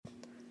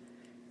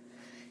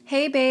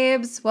Hey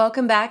babes,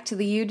 welcome back to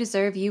the You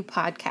Deserve You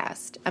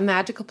podcast, a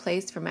magical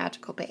place for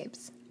magical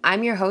babes.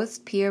 I'm your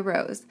host, Pia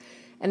Rose,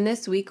 and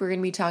this week we're going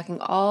to be talking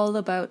all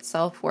about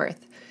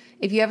self-worth.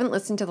 If you haven't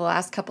listened to the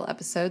last couple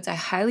episodes, I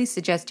highly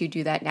suggest you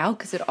do that now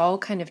because it all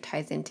kind of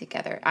ties in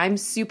together. I'm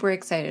super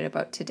excited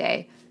about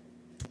today.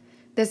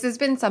 This has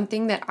been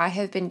something that I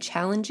have been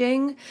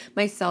challenging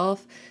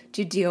myself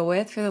to deal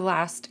with for the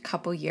last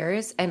couple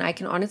years, and I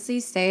can honestly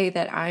say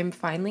that I'm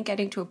finally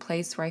getting to a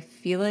place where I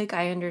feel like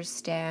I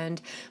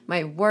understand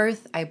my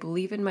worth, I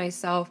believe in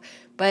myself,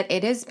 but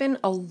it has been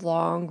a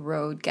long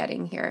road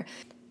getting here.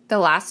 The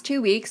last 2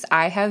 weeks,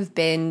 I have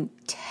been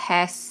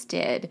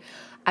tested.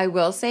 I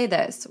will say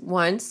this,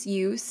 once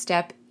you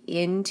step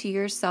into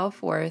your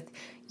self-worth,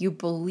 you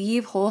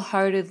believe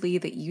wholeheartedly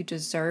that you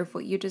deserve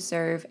what you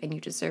deserve and you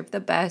deserve the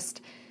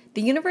best,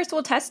 the universe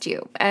will test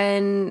you.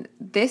 And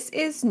this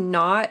is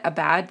not a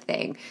bad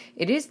thing.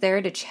 It is there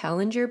to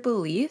challenge your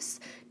beliefs,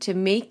 to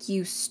make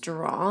you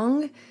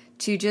strong,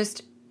 to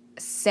just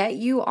set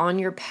you on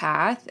your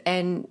path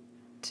and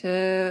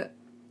to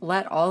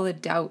let all the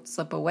doubt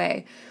slip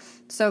away.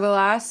 So the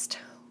last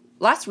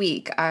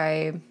week,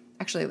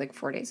 actually like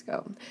 4 days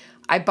ago,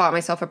 I bought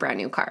myself a brand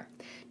new car.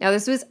 Now,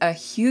 this was a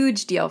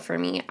huge deal for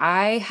me.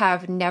 I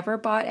have never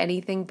bought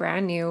anything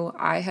brand new.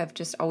 I have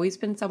just always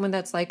been someone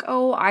that's like,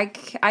 oh, I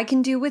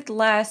can do with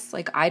less.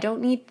 Like, I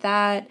don't need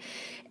that.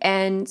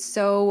 And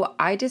so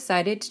I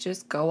decided to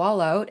just go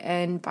all out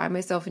and buy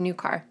myself a new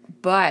car.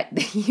 But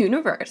the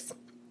universe,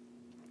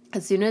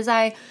 as soon as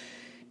I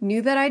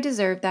knew that I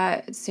deserved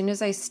that, as soon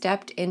as I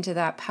stepped into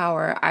that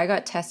power, I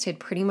got tested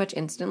pretty much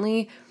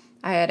instantly.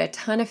 I had a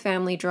ton of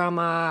family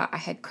drama. I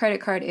had credit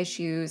card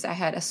issues. I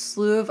had a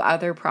slew of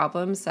other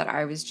problems that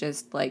I was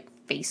just like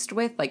faced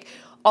with, like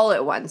all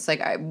at once,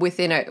 like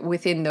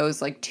within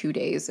those like 2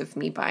 days of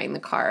me buying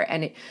the car.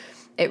 And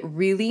it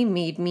really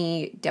made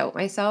me doubt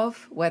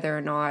myself, whether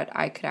or not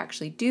I could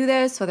actually do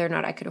this, whether or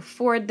not I could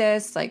afford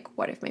this. Like,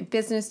 what if my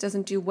business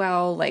doesn't do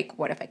well? Like,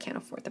 what if I can't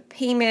afford the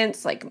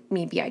payments? Like,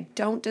 maybe I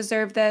don't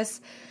deserve this.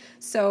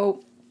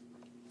 So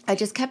I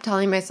just kept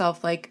telling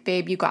myself, like,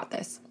 babe, you got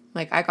this.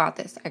 Like, I got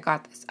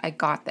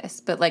this.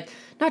 But like,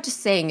 not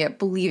just saying it,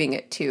 believing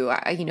it too.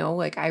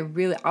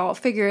 I'll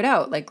figure it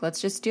out. Like,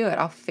 let's just do it.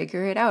 I'll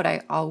figure it out.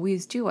 I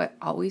always do it.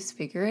 Always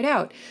figure it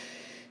out.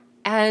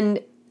 And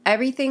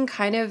everything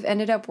kind of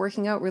ended up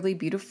working out really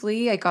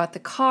beautifully. I got the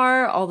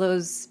car, all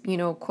those,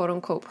 quote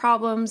unquote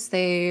problems,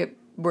 they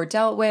were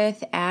dealt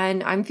with,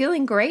 and I'm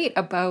feeling great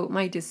about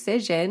my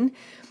decision.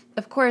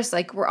 Of course,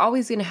 like, we're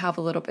always going to have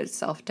a little bit of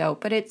self-doubt,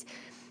 but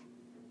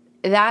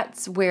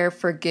that's where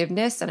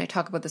forgiveness, and I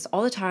talk about this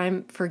all the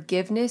time,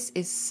 forgiveness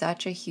is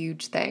such a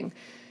huge thing.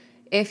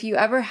 If you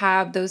ever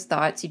have those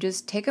thoughts, you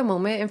just take a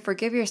moment and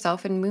forgive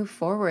yourself and move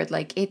forward.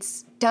 Like,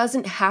 it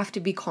doesn't have to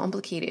be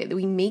complicated.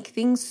 We make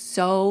things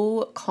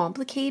so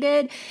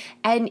complicated,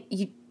 and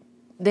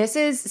this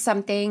is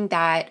something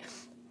that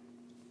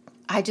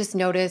I just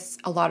notice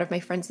a lot of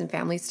my friends and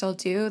family still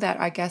do, that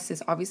I guess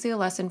is obviously a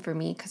lesson for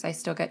me because I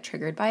still get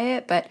triggered by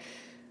it, but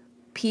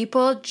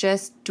people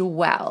just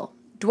dwell.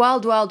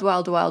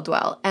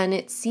 And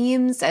it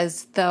seems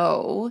as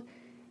though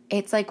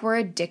it's like we're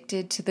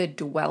addicted to the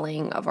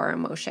dwelling of our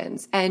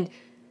emotions. And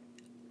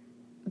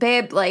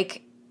babe,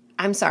 like,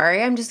 I'm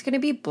sorry, I'm just going to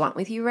be blunt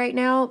with you right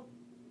now,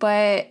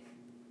 but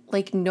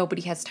like,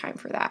 nobody has time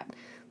for that.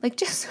 Like,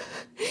 just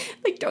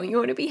like, don't you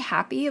want to be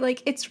happy?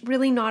 Like, it's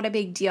really not a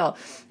big deal.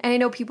 And I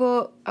know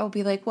people will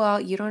be like,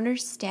 well, you don't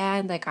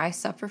understand. Like, I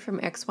suffer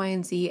from X, Y,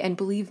 and Z. And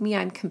believe me,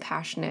 I'm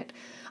compassionate.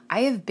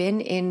 I have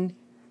been in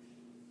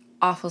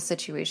awful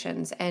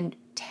situations and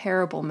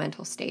terrible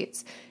mental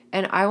states.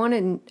 And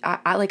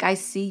I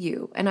see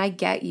you and I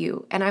get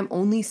you. And I'm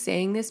only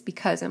saying this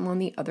because I'm on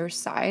the other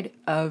side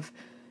of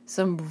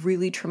some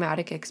really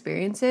traumatic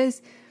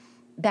experiences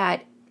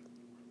that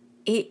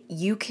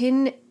you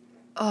can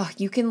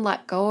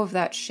let go of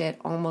that shit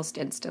almost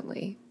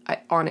instantly.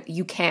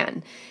 You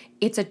can.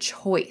 It's a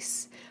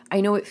choice. I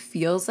know it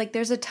feels like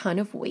there's a ton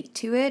of weight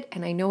to it.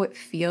 And I know it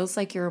feels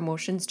like your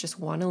emotions just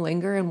want to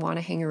linger and want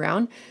to hang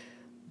around.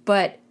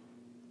 But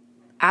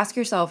ask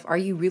yourself, are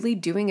you really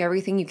doing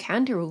everything you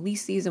can to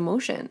release these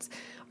emotions?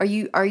 Are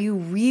you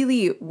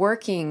really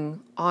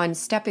working on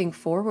stepping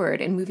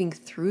forward and moving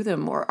through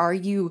them? Or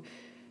do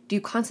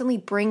you constantly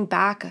bring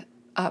back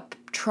up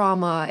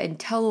trauma and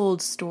tell old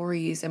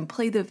stories and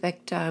play the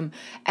victim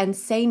and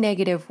say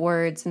negative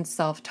words and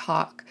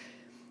self-talk?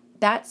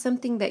 That's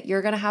something that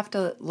you're going to have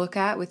to look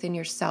at within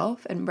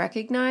yourself and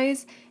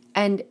recognize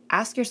and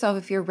ask yourself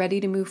if you're ready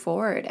to move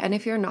forward. And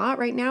if you're not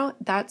right now,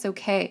 that's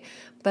okay.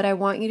 But I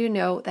want you to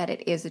know that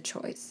it is a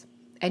choice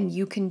and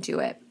you can do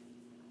it.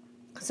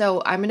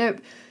 So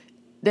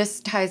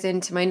this ties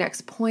into my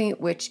next point,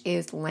 which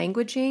is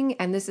languaging.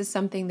 And this is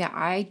something that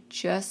I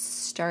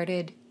just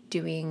started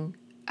doing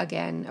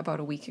again about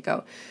a week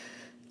ago.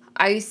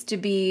 I used to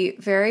be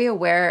very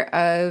aware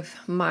of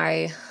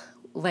my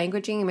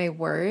languaging and my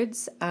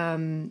words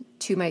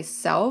to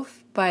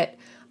myself, but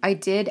I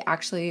did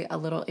actually a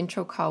little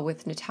intro call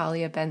with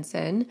Natalia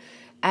Benson,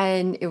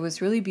 and it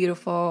was really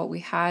beautiful. We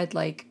had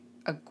like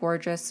a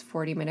gorgeous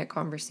 40-minute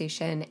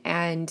conversation.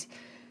 And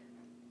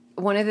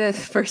one of the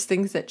first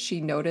things that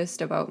she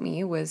noticed about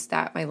me was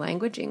that my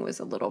languaging was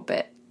a little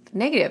bit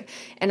negative.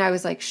 And I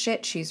was like,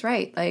 shit, she's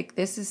right. Like,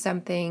 this is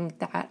something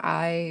that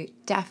I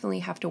definitely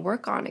have to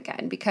work on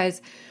again,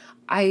 because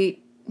I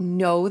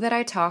know that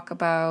I talk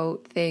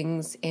about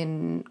things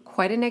in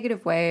quite a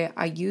negative way.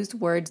 I use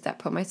words that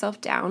put myself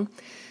down.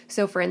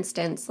 So for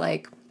instance,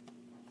 like,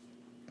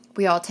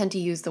 we all tend to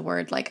use the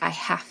word like, I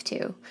have to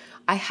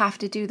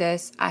do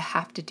this. I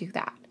have to do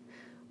that.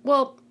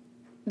 Well,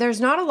 there's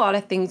not a lot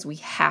of things we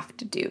have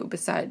to do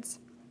besides,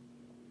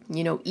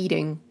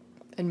 eating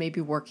and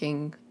maybe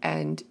working.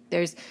 And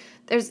there's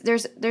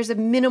a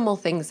minimal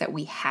things that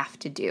we have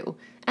to do.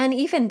 And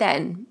even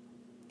then,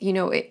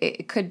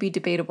 it could be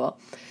debatable.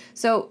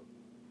 So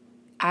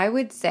I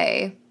would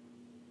say,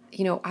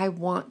 I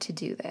want to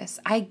do this.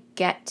 I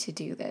get to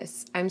do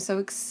this. I'm so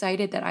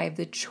excited that I have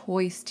the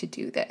choice to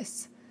do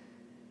this.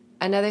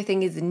 Another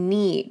thing is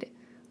need.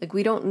 Like,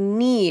 we don't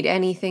need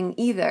anything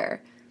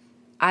either.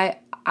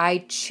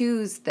 I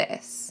choose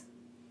this.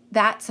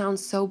 That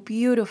sounds so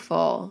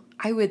beautiful.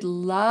 I would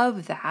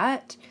love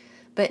that.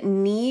 But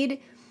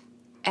need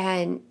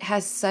and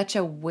has such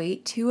a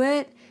weight to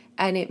it,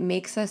 and it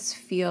makes us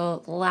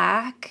feel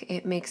lack.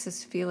 It makes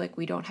us feel like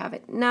we don't have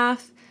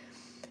enough.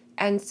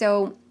 And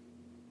so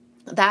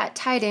that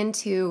tied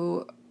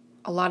into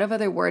a lot of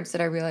other words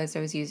that I realized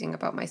I was using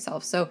about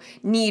myself. So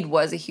need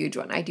was a huge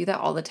one. I do that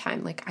all the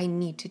time. Like, I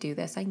need to do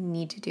this. I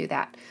need to do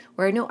that.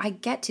 Where no, I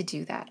get to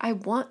do that. I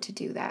want to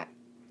do that.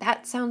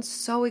 That sounds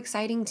so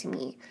exciting to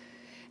me.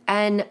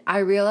 And I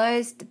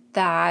realized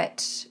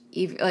that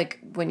even, like,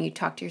 when you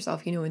talk to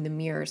yourself, in the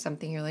mirror or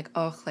something, you're like,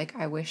 oh, like,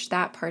 I wish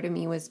that part of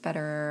me was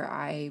better.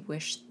 I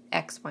wish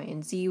X, Y,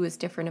 and Z was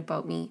different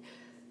about me.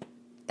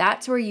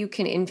 That's where you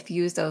can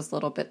infuse those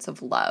little bits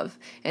of love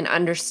and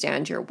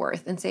understand your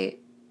worth and say,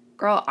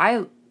 girl,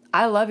 I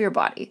love your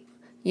body.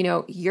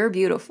 You're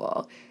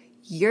beautiful.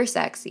 You're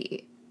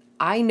sexy.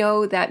 I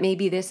know that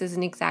maybe this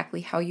isn't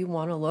exactly how you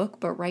want to look,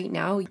 but right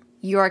now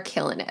you are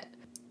killing it.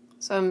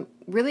 So I'm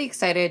really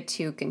excited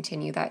to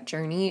continue that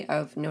journey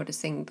of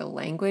noticing the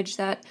language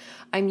that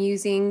I'm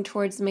using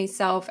towards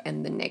myself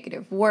and the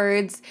negative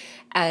words,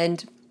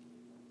 and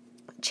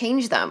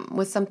change them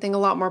with something a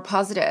lot more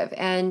positive.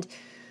 And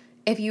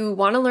if you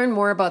want to learn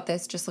more about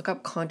this, just look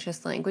up conscious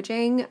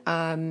languaging.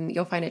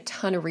 You'll find a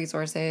ton of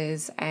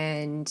resources,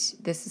 and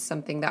this is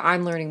something that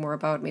I'm learning more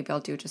about. Maybe I'll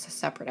do just a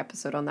separate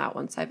episode on that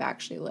once I've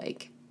actually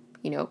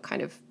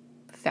kind of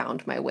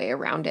found my way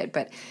around it.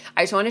 But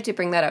I just wanted to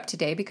bring that up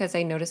today because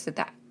I noticed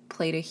that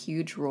played a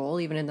huge role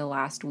even in the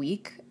last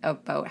week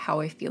about how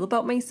I feel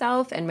about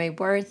myself and my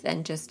worth,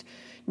 and just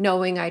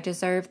knowing I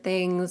deserve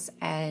things,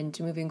 and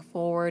moving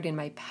forward in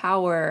my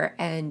power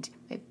and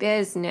my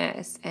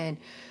business. And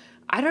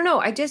I don't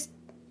know,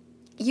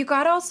 you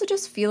gotta also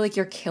just feel like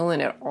you're killing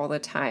it all the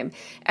time.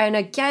 And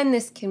again,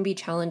 this can be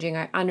challenging,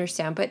 I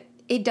understand, but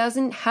it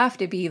doesn't have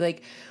to be.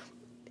 Like,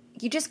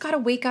 you just gotta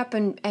wake up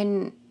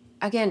and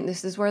again,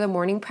 this is where the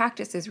morning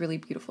practice is really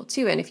beautiful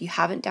too. And if you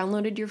haven't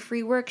downloaded your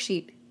free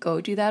worksheet, go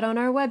do that on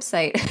our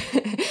website.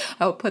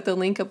 I'll put the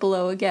link up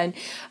below again.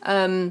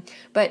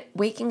 But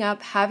waking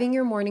up, having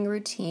your morning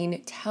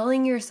routine,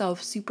 telling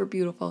yourself super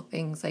beautiful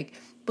things, like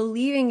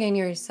believing in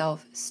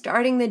yourself,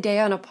 starting the day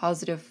on a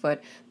positive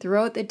foot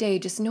throughout the day,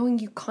 just knowing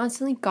you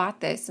constantly got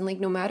this. And like,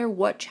 no matter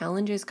what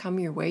challenges come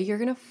your way, you're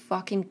going to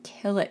fucking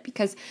kill it,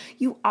 because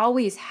you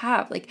always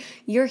have. Like,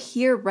 you're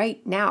here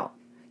right now.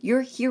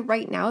 You're here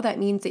right now. That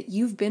means that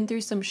you've been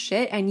through some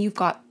shit and you've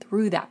got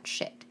through that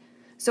shit.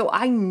 So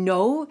I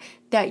know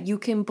that you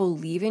can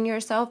believe in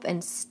yourself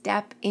and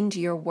step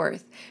into your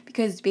worth,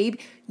 because babe,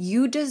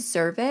 you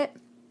deserve it.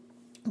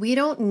 We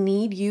don't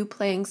need you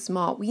playing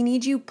small. We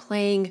need you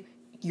playing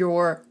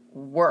your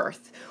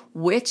worth,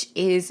 which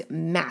is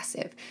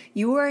massive.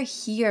 You are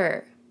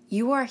here.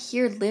 You are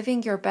here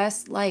living your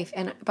best life.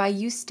 And by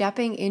you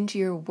stepping into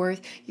your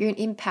worth, you're going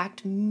to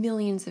impact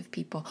millions of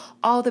people,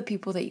 all the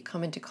people that you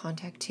come into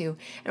contact to,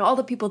 and all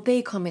the people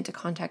they come into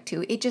contact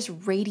to. It just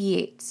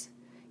radiates.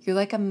 You're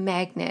like a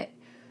magnet.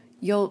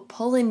 You'll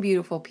pull in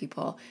beautiful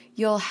people.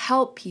 You'll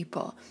help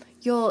people.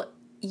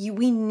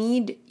 We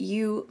need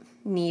you.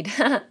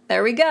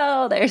 There we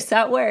go. There's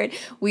that word.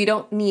 We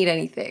don't need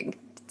anything.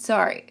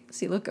 Sorry.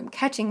 See, look, I'm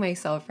catching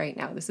myself right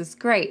now. This is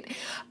great.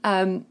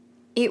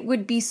 It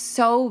would be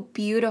so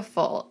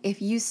beautiful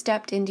if you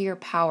stepped into your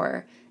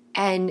power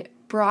and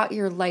brought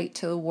your light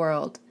to the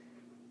world.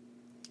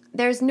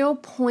 There's no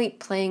point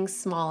playing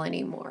small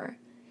anymore.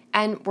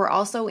 And we're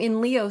also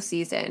in Leo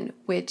season,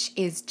 which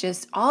is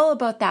just all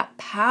about that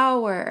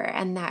power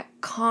and that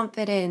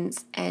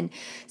confidence and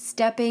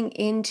stepping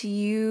into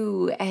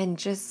you and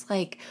just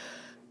like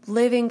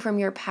living from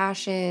your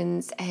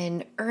passions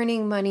and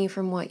earning money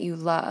from what you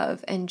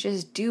love and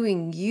just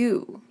doing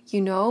you,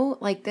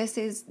 like this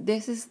is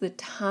the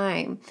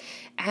time.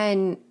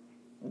 And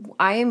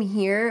I am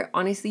here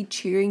honestly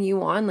cheering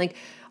you on. Like,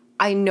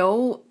 I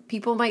know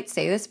people might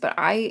say this, but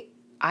I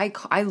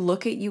I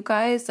look at you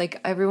guys, like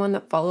everyone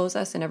that follows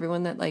us and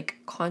everyone that like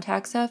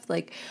contacts us,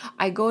 like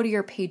I go to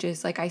your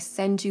pages, like I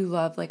send you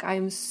love, like I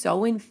am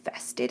so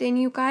invested in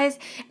you guys,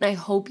 and I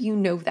hope you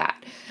know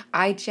that.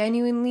 I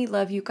genuinely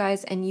love you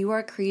guys, and you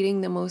are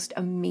creating the most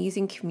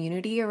amazing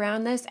community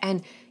around this.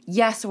 And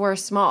yes, we're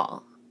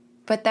small,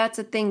 but that's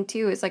a thing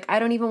too. It's like I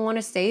don't even want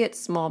to say it's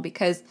small,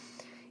 because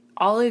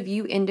all of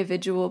you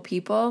individual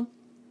people,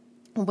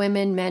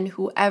 women, men,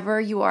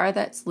 whoever you are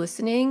that's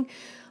listening,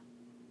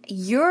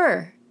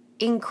 you're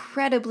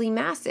incredibly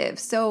massive.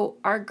 So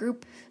our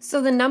group,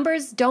 so the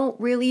numbers don't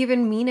really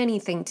even mean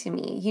anything to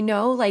me,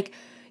 like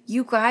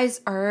you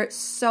guys are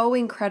so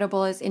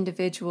incredible as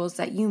individuals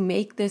that you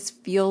make this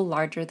feel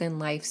larger than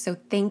life. So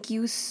thank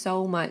you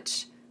so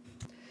much.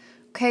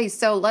 Okay,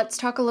 so let's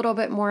talk a little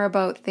bit more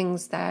about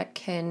things that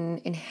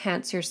can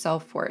enhance your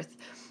self-worth.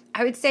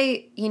 I would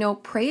say,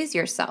 praise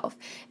yourself.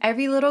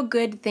 Every little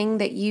good thing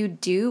that you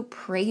do,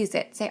 praise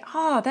it. Say,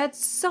 oh,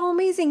 that's so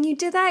amazing. You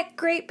did that.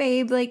 Great,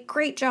 babe. Like,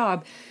 great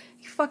job.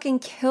 You fucking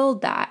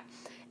killed that.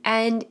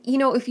 And,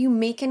 if you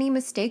make any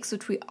mistakes,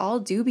 which we all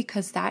do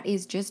because that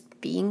is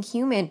just being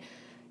human,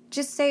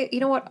 just say, you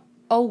know what?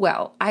 Oh,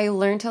 well, I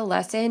learned a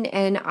lesson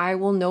and I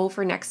will know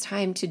for next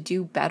time to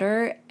do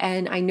better.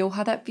 And I know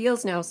how that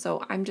feels now.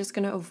 So I'm just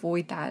going to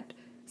avoid that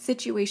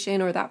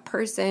situation or that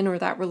person or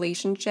that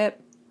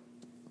relationship.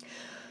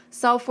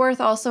 Self-worth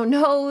also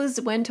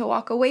knows when to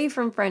walk away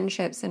from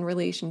friendships and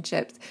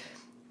relationships.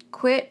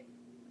 Quit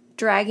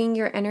dragging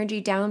your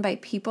energy down by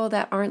people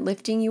that aren't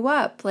lifting you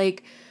up.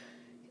 Like,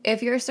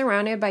 if you're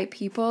surrounded by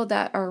people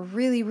that are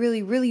really,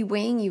 really, really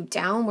weighing you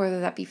down, whether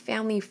that be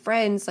family,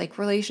 friends, like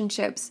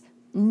relationships,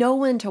 know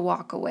when to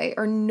walk away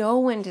or know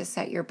when to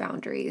set your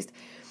boundaries.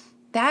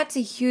 That's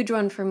a huge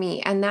one for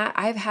me. And that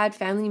I've had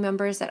family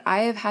members that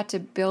I have had to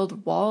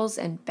build walls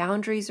and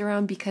boundaries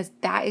around, because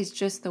that is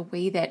just the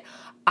way that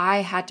I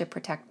had to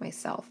protect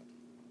myself.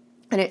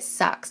 And it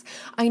sucks.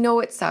 I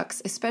know it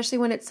sucks, especially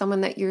when it's someone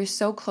that you're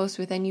so close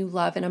with and you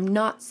love. And I'm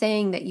not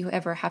saying that you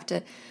ever have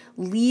to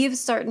leave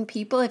certain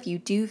people if you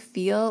do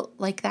feel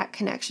like that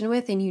connection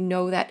with, and you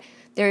know that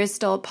there is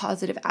still a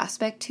positive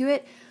aspect to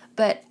it.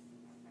 But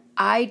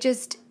I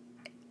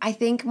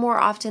think more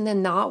often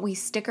than not, we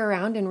stick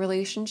around in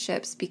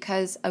relationships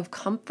because of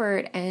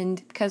comfort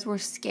and because we're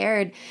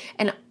scared.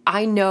 And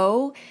I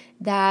know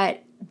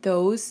that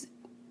those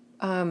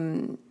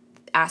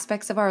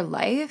aspects of our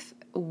life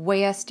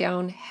weigh us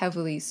down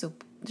heavily. So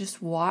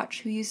just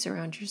watch who you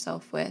surround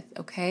yourself with,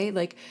 okay?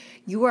 Like,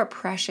 you are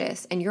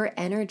precious and your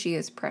energy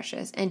is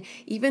precious. And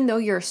even though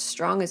you're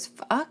strong as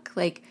fuck,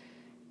 like,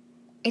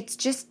 it's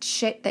just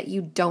shit that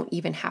you don't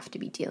even have to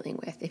be dealing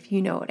with, if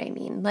you know what I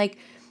mean. Like,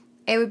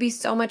 it would be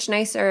so much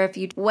nicer if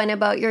you went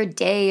about your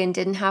day and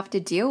didn't have to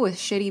deal with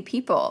shitty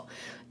people.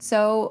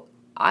 So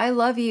I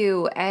love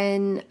you.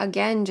 And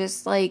again,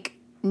 just like,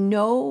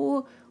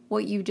 know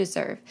what you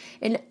deserve.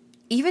 And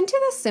even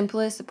to the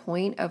simplest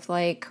point of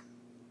like,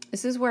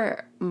 this is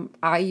where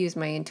I use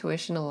my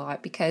intuition a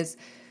lot, because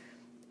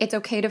it's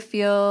okay to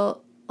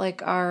feel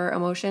like our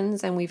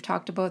emotions, and we've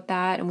talked about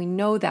that and we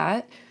know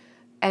that.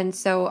 And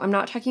so I'm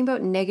not talking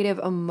about negative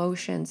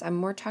emotions. I'm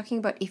more talking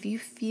about if you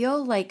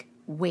feel like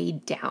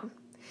weighed down,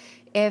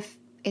 if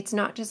it's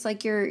not just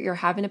like you're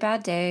having a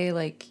bad day,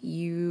 like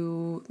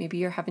maybe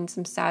you're having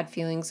some sad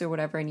feelings or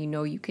whatever, and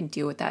you can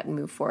deal with that and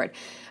move forward.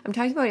 I'm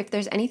talking about if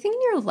there's anything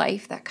in your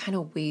life that kind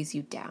of weighs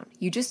you down,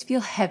 you just feel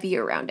heavy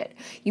around it.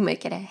 You might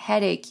get a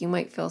headache, you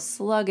might feel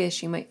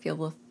sluggish, you might feel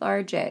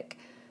lethargic.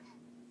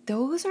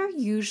 Those are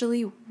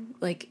usually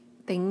like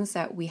things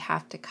that we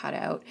have to cut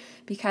out,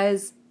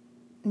 because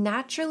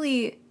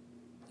naturally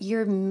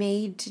you're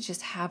made to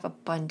just have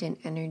abundant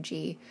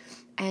energy,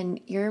 and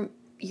you're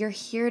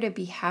here to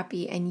be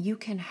happy, and you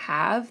can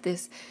have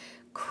this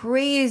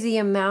crazy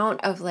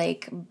amount of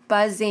like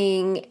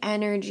buzzing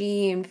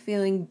energy and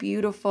feeling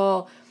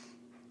beautiful.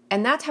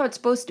 And that's how it's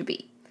supposed to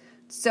be.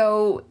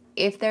 So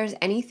if there's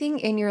anything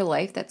in your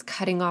life that's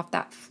cutting off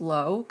that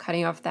flow,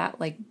 cutting off that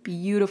like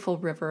beautiful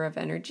river of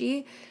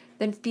energy,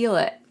 then feel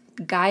it,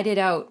 guide it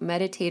out,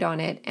 meditate on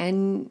it,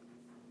 and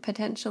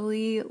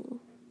potentially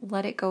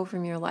let it go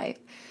from your life.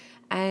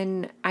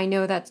 And I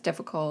know that's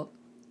difficult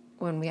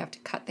when we have to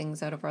cut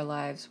things out of our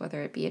lives,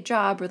 whether it be a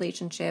job,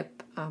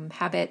 relationship,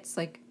 habits.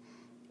 Like,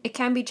 it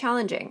can be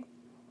challenging.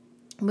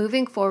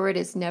 Moving forward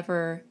is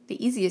never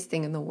the easiest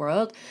thing in the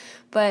world,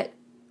 but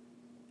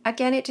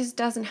again, it just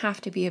doesn't have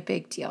to be a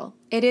big deal.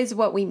 It is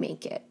what we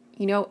make it.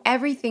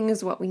 Everything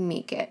is what we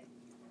make it.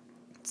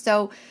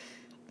 So,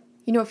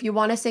 if you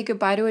want to say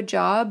goodbye to a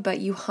job,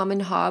 but you hum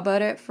and haw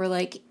about it for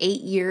like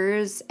 8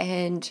 years,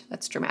 and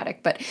that's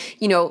dramatic, but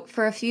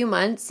for a few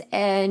months,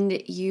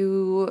 and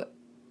you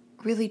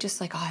really just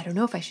like, oh, I don't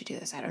know if I should do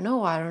this. I don't know,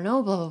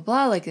 blah, blah,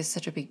 blah. Like, it's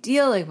such a big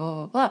deal, like, blah,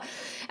 blah, blah.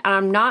 And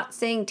I'm not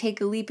saying take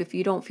a leap if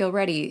you don't feel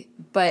ready,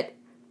 but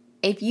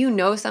if you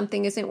know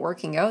something isn't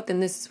working out,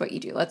 then this is what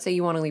you do. Let's say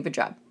you want to leave a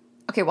job.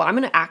 Okay, well, I'm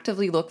going to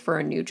actively look for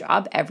a new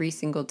job every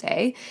single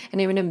day, and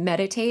I'm going to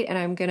meditate, and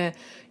I'm going to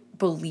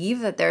believe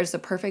that there's a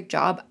perfect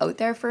job out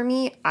there for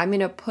me, I'm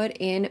going to put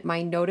in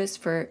my notice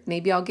for,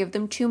 maybe I'll give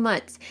them 2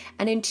 months.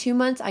 And in 2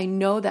 months, I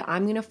know that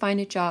I'm going to find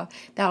a job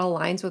that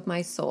aligns with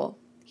my soul.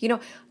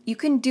 You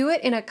can do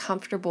it in a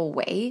comfortable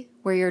way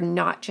where you're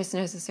not just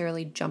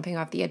necessarily jumping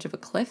off the edge of a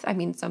cliff. I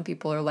mean, some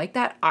people are like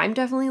that. I'm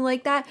definitely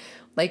like that.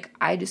 Like,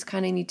 I just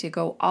kind of need to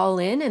go all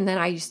in, and then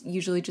I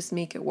usually just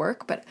make it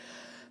work. But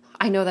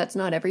I know that's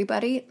not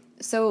everybody.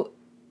 So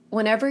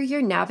whenever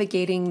you're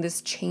navigating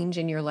this change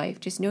in your life,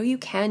 just know you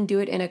can do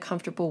it in a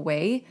comfortable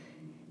way,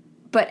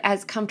 but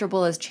as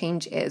comfortable as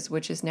change is,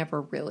 which is never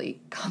really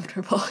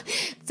comfortable.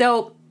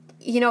 So,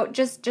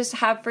 just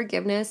have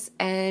forgiveness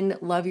and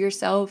love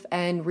yourself,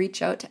 and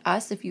reach out to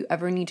us if you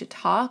ever need to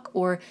talk,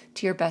 or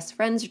to your best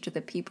friends, or to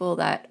the people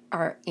that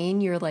are in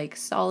your like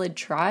solid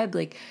tribe.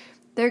 Like,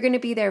 they're going to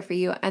be there for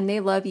you, and they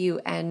love you,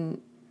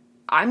 and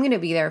I'm going to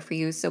be there for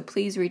you. So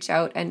please reach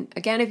out. And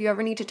again, if you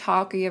ever need to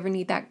talk, or you ever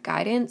need that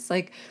guidance,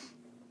 like,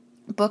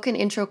 book an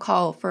intro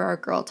call for our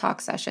girl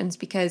talk sessions,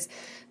 because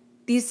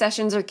these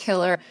sessions are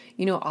killer.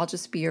 I'll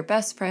just be your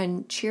best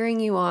friend, cheering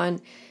you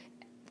on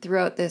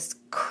throughout this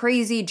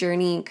crazy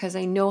journey, because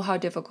I know how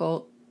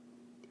difficult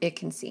it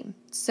can seem.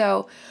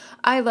 So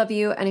I love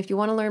you. And if you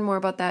want to learn more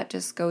about that,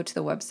 just go to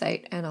the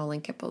website and I'll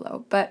link it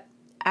below. But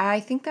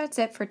I think that's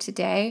it for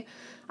today.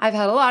 I've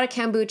had a lot of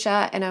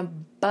kombucha and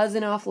I'm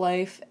buzzing off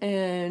life,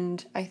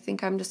 and I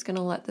think I'm just going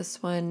to let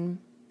this one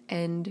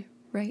end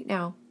right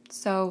now.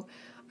 So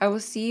I will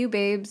see you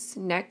babes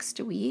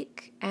next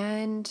week.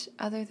 And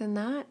other than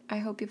that, I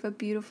hope you have a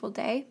beautiful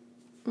day.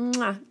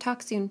 Mwah.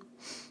 Talk soon.